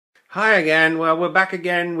Hi again. Well, we're back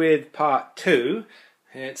again with part 2.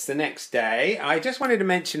 It's the next day. I just wanted to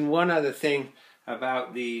mention one other thing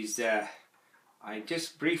about these. I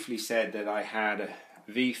just briefly said that I had a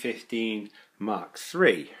V15 Mark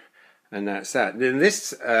III, and that's that. Then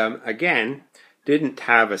this, again, didn't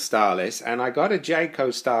have a starless, and I got a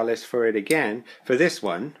Jayco starless for it again, for this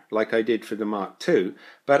one, like I did for the Mark II,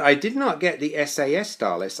 but I did not get the SAS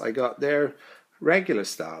starless. I got their regular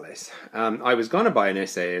starless. I was going to buy an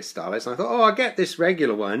SAS starless, and I thought, oh, I'll get this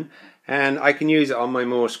regular one, and I can use it on my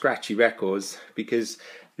more scratchy records, because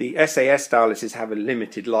the SAS starlesses have a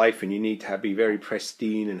limited life, and you need to be very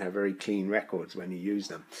pristine and have very clean records when you use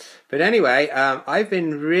them. But anyway, I've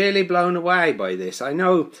been really blown away by this. I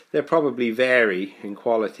know they probably vary in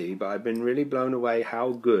quality, but I've been really blown away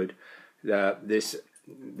how good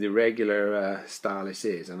the regular starless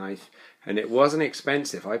is, and it wasn't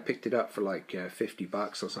expensive. I picked it up for like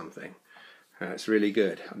 $50 or something. It's really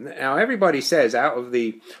good. Now everybody says out of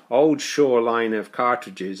the old Shure line of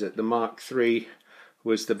cartridges that the Mark III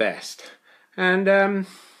was the best, and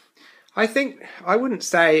I think I wouldn't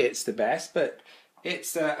say it's the best, but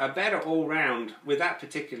it's a better all-round with that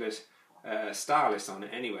particular starless on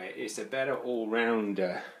it. Anyway, it's a better all-round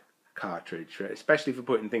cartridge, especially for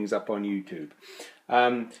putting things up on YouTube.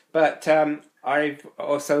 But I've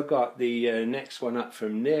also got the next one up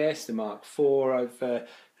from this, the Mark IV I've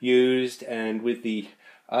used, and with the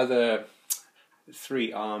other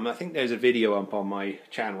 3-arm. I think there's a video up on my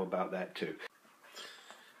channel about that too.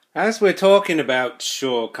 As we're talking about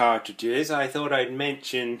Shure cartridges, I thought I'd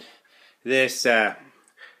mention this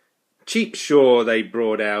cheap Shure they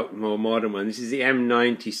brought out, more modern one. This is the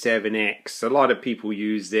M97X. A lot of people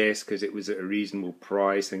use this because it was at a reasonable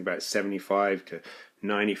price, I think about $75 to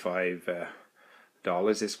 $95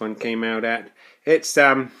 this one came out at. It's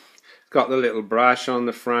got the little brush on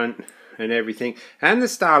the front and everything, and the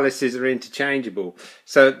starlesses are interchangeable,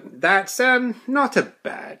 so that's not a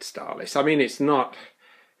bad starless. I mean, it's not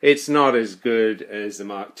as good as the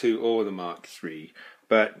Mark II or the Mark III,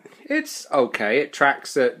 but it's okay. It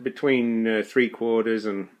tracks at between 3/4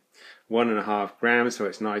 and 1.5 grams, so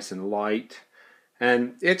it's nice and light.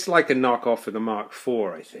 And it's like a knockoff of the Mark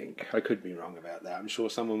IV, I think. I could be wrong about that. I'm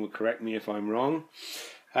sure someone would correct me if I'm wrong.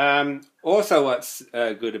 Also, what's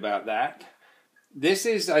good about that, this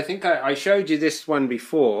is, I think I showed you this one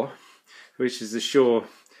before, which is the Shure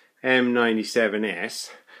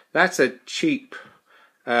M97S. That's a cheap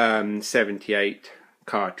 78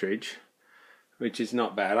 cartridge, which is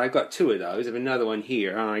not bad. I've got 2 of those. I have another one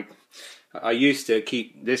here. I used to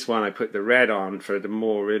keep this one. I put the red on for the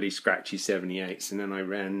more really scratchy 78s, and then I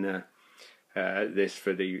ran this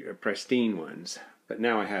for the pristine ones. But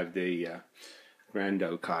now I have the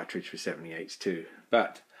Grando cartridge for 78s too.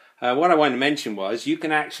 But what I wanted to mention was you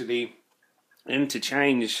can actually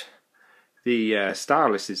interchange the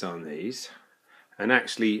starlesses on these and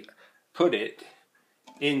actually put it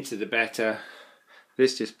into the better.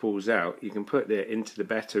 This just pulls out. You can put it into the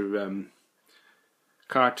better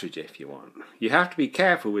cartridge if you want. You have to be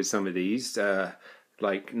careful with some of these,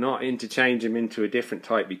 like not interchange them into a different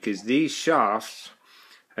type, because these shafts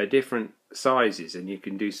are different sizes and you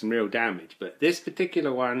can do some real damage. But this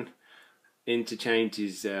particular one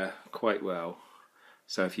interchanges quite well,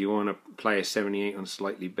 so if you want to play a 78 on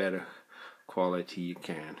slightly better quality, you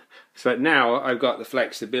can. So now I've got the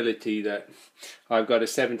flexibility that I've got a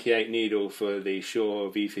 78 needle for the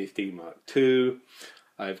Shure V15 Mark II.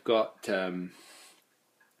 I've got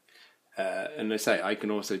and I say I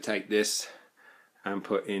can also take this and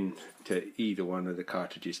put into either one of the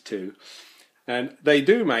cartridges too. And they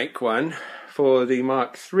do make one for the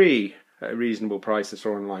Mark III at a reasonable price I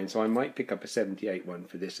saw online, so I might pick up a 78 one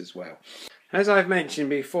for this as well. As I've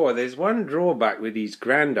mentioned before, there's one drawback with these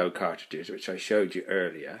Grando cartridges, which I showed you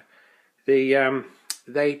earlier. They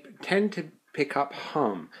tend to pick up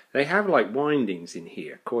hum. They have like windings in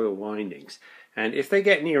here, coil windings, and if they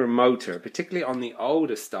get near a motor, particularly on the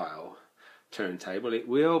older style turntable, it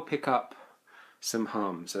will pick up some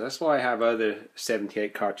hum. So that's why I have other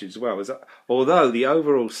 78 cartridges as well. Although the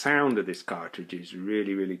overall sound of this cartridge is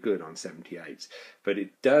really, really good on 78s, but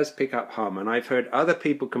it does pick up hum, and I've heard other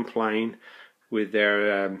people complain with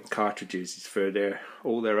their cartridges for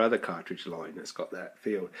all their other cartridge line that's got that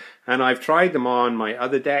feel. And I've tried them on my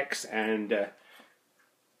other decks, and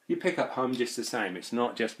you pick up hum just the same. It's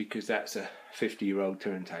not just because that's a 50-year-old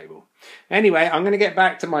turntable. Anyway, I'm going to get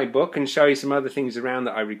back to my book and show you some other things around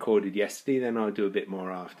that I recorded yesterday, then I'll do a bit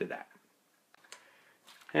more after that.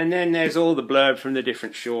 And then there's all the blurb from the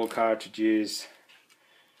different Shure cartridges,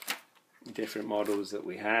 different models that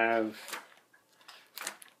we have.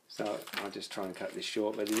 So I'll just try and cut this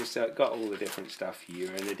short, but it's got all the different stuff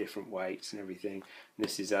here and the different weights and everything.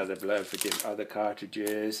 This is other blurb for other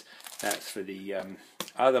cartridges. That's for the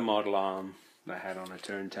other model arm I had on a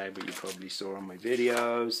turntable you probably saw on my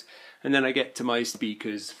videos. And then I get to my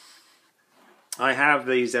speakers. I have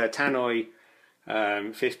these Tannoy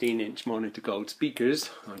 15-inch monitor gold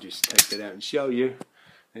speakers. I'll just take it out and show you.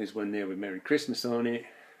 There's one there with Merry Christmas on it.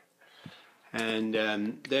 And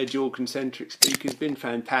their dual concentric speakers, been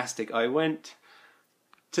fantastic. I went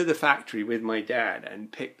to the factory with my dad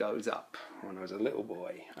and picked those up when I was a little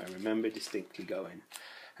boy. I remember distinctly going.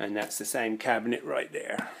 And that's the same cabinet right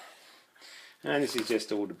there. And this is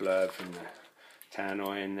just all the blurb from the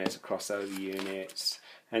Tannoy, and there's a crossover units.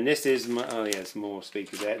 And this is my, oh yeah, there's more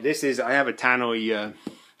speakers there. This is, I have a Tannoy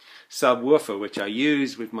subwoofer which I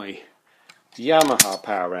use with my Yamaha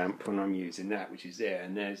power amp when I'm using that, which is there.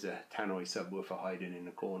 And there's a Tannoy subwoofer hiding in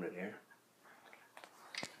the corner there.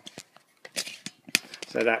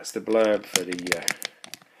 So that's the blurb for the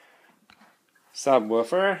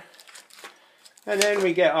subwoofer. And then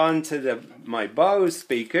we get on to my Bose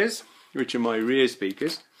speakers, which are my rear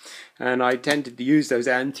speakers. And I tended to use those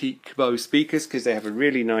antique Bose speakers because they have a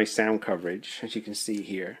really nice sound coverage, as you can see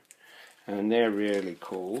here. And they're really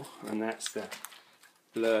cool. And that's the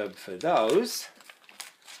blurb for those,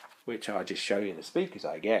 which I'll just show you the speakers,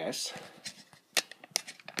 I guess.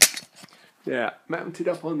 Yeah, mounted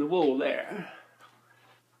up on the wall there.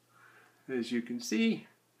 As you can see,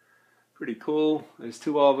 pretty cool. There's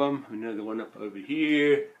two of them. Another one up over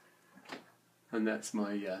here. And that's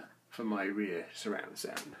my for my rear surround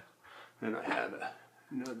sound. And I have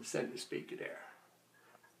another center speaker there.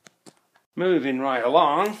 Moving right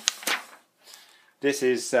along, this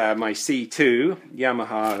is my C2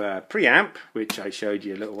 Yamaha preamp, which I showed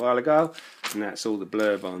you a little while ago, and that's all the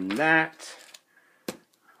blurb on that.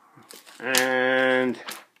 And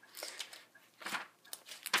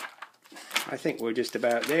I think we're just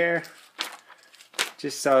about there.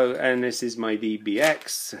 Just so, and this is my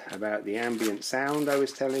DBX, about the ambient sound I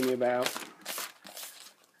was telling you about.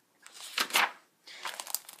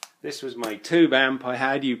 This was my tube amp I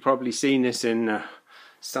had. You've probably seen this in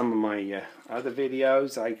some of my other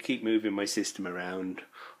videos. I keep moving my system around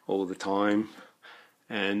all the time.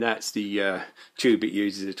 And that's the tube it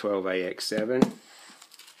uses, a 12AX7.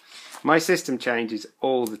 My system changes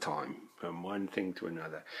all the time from one thing to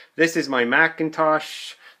another. This is my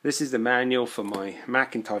Macintosh. This is the manual for my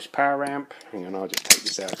Macintosh power amp. Hang on, I'll just take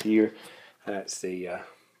this out here. That's the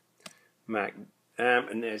Mac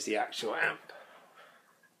amp, and there's the actual amp.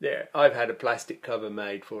 There, I've had a plastic cover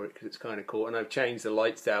made for it because it's kind of cool, and I've changed the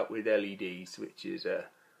lights out with LEDs, which is a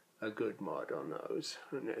good mod on those.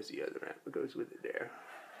 And there's the other amp that goes with it there.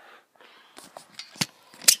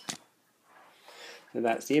 So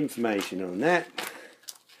that's the information on that.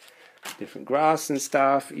 Different grass and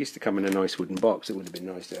stuff. It used to come in a nice wooden box. It would have been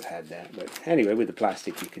nice to have had that, but anyway, with the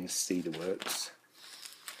plastic you can see the works.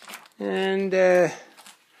 And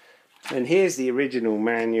here's the original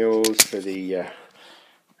manuals for the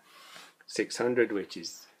 600, which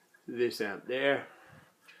is this amp there.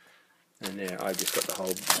 And there, I just got the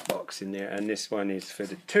whole box in there. And this one is for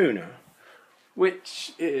the tuner,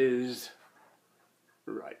 which is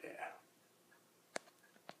right there.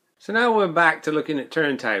 So now we're back to looking at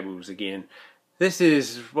turntables again. This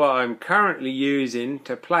is what I'm currently using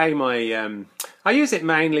to play my... I use it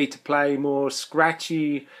mainly to play more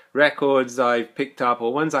scratchy records I've picked up,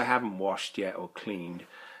 or ones I haven't washed yet or cleaned.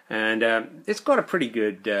 And it's got a pretty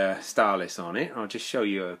good stylus on it. I'll just show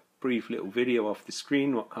you a brief little video off the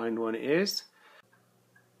screen what kind of one it is.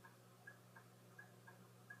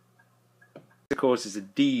 Of course, is a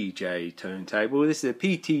DJ turntable. This is a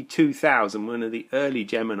PT2000, one of the early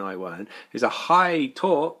Gemini one. It's a high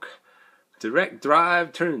torque direct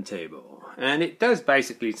drive turntable, and it does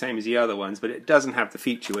basically the same as the other ones, but it doesn't have the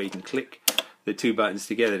feature where you can click the two buttons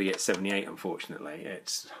together to get 78. Unfortunately,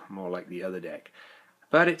 it's more like the other deck.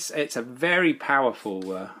 But it's a very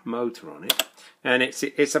powerful motor on it, and it's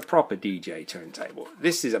a proper DJ turntable.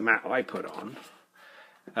 This is a mat I put on.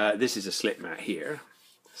 This is a slip mat here.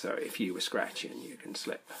 So if you were scratching, you can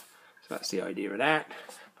slip. So that's the idea of that.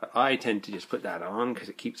 But I tend to just put that on because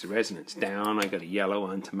it keeps the resonance down. I got a yellow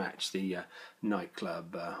one to match the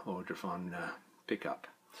nightclub Audiphone pickup.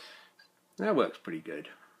 That works pretty good.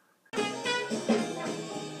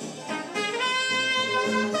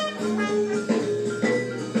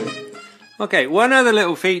 Okay, one other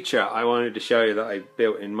little feature I wanted to show you that I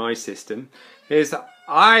built in my system is that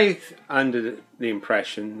I'm under the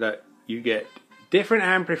impression that you get different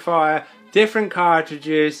amplifier, different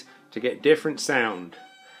cartridges to get different sound,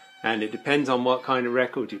 and it depends on what kind of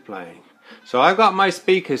record you're playing. So I've got my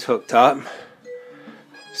speakers hooked up,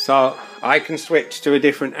 so I can switch to a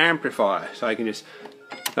different amplifier. So I can just,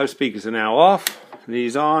 those speakers are now off,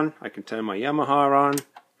 these on, I can turn my Yamaha on,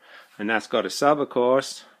 and that's got a sub, of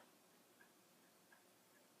course.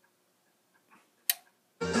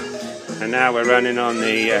 And now we're running on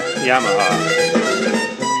the Yamaha,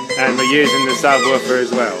 and we're using the subwoofer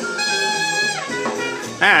as well.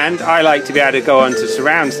 And I like to be able to go on to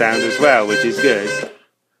surround sound as well, which is good,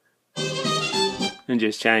 and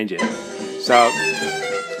just change it. So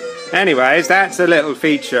anyways, that's a little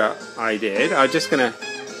feature I did. I'm just gonna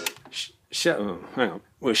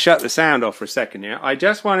we'll shut the sound off for a second here. I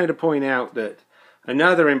just wanted to point out that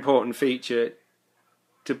another important feature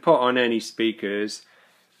to put on any speakers,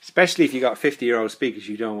 especially if you've got 50-year-old speakers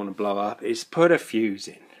you don't want to blow up, is put a fuse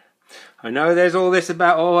in. I know there's all this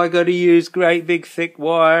about, oh, I got to use great big thick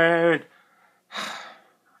wire.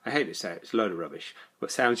 I hate to say it, it's a load of rubbish, but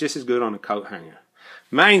sounds just as good on a coat hanger.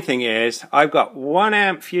 Main thing is, I've got 1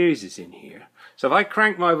 amp fuses in here. So if I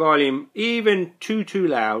crank my volume even too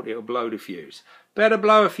loud, it'll blow the fuse. Better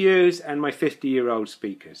blow a fuse and my 50-year-old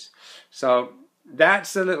speakers. So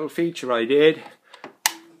that's a little feature I did.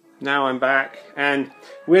 Now I'm back, and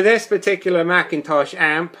with this particular Macintosh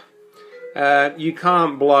amp, you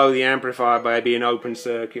can't blow the amplifier by being open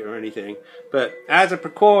circuit or anything, but as a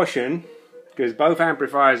precaution, because both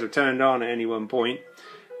amplifiers are turned on at any one point,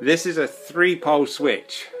 this is a 3-pole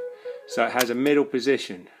switch, so it has a middle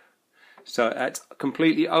position, so that's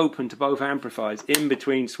completely open to both amplifiers in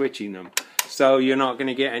between switching them, so you're not going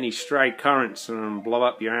to get any stray currents and blow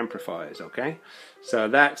up your amplifiers. Okay, so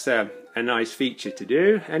that's a nice feature to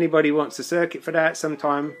do. Anybody wants a circuit for that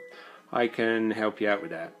sometime, I can help you out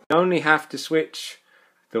with that. You only have to switch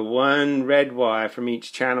the 1 red wire from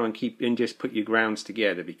each channel and just put your grounds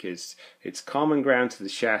together, because it's common ground to the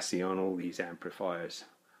chassis on all these amplifiers.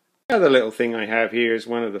 The other little thing I have here is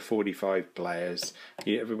one of the 45 players.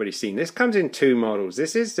 Everybody's seen this. Comes in 2 models.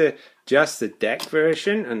 This is just the deck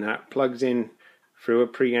version, and that plugs in through a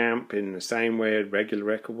preamp in the same way a regular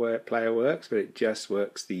record player works, but it just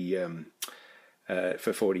works the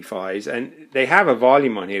for 45s, and they have a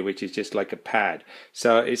volume on here which is just like a pad,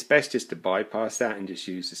 so it's best just to bypass that and just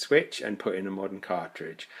use the switch and put in a modern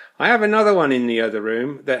cartridge. I have another one in the other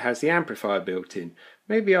room that has the amplifier built in.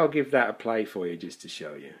 Maybe I'll give that a play for you just to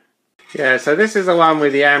show you. Yeah, so this is the one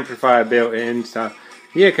with the amplifier built in, so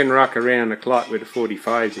you can rock around the clock with the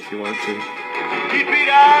 45s if you want to. He beat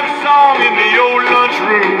out a song in the old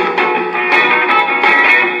lunchroom.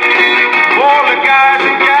 All the guys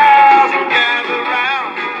and gals will gather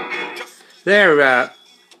round. They're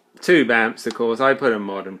tube amps, of course. I put a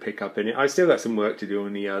modern pickup in it. I still got some work to do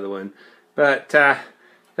on the other one, but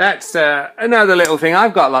that's another little thing.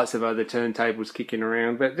 I've got lots of other turntables kicking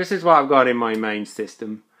around, but this is what I've got in my main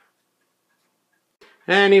system.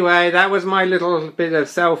 Anyway, that was my little bit of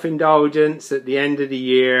self-indulgence at the end of the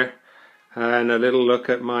year, and a little look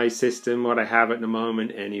at my system, what I have at the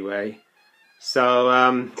moment anyway. So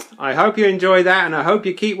I hope you enjoy that, and I hope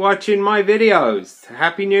you keep watching my videos.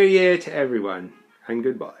 Happy New Year to everyone, and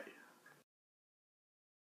goodbye.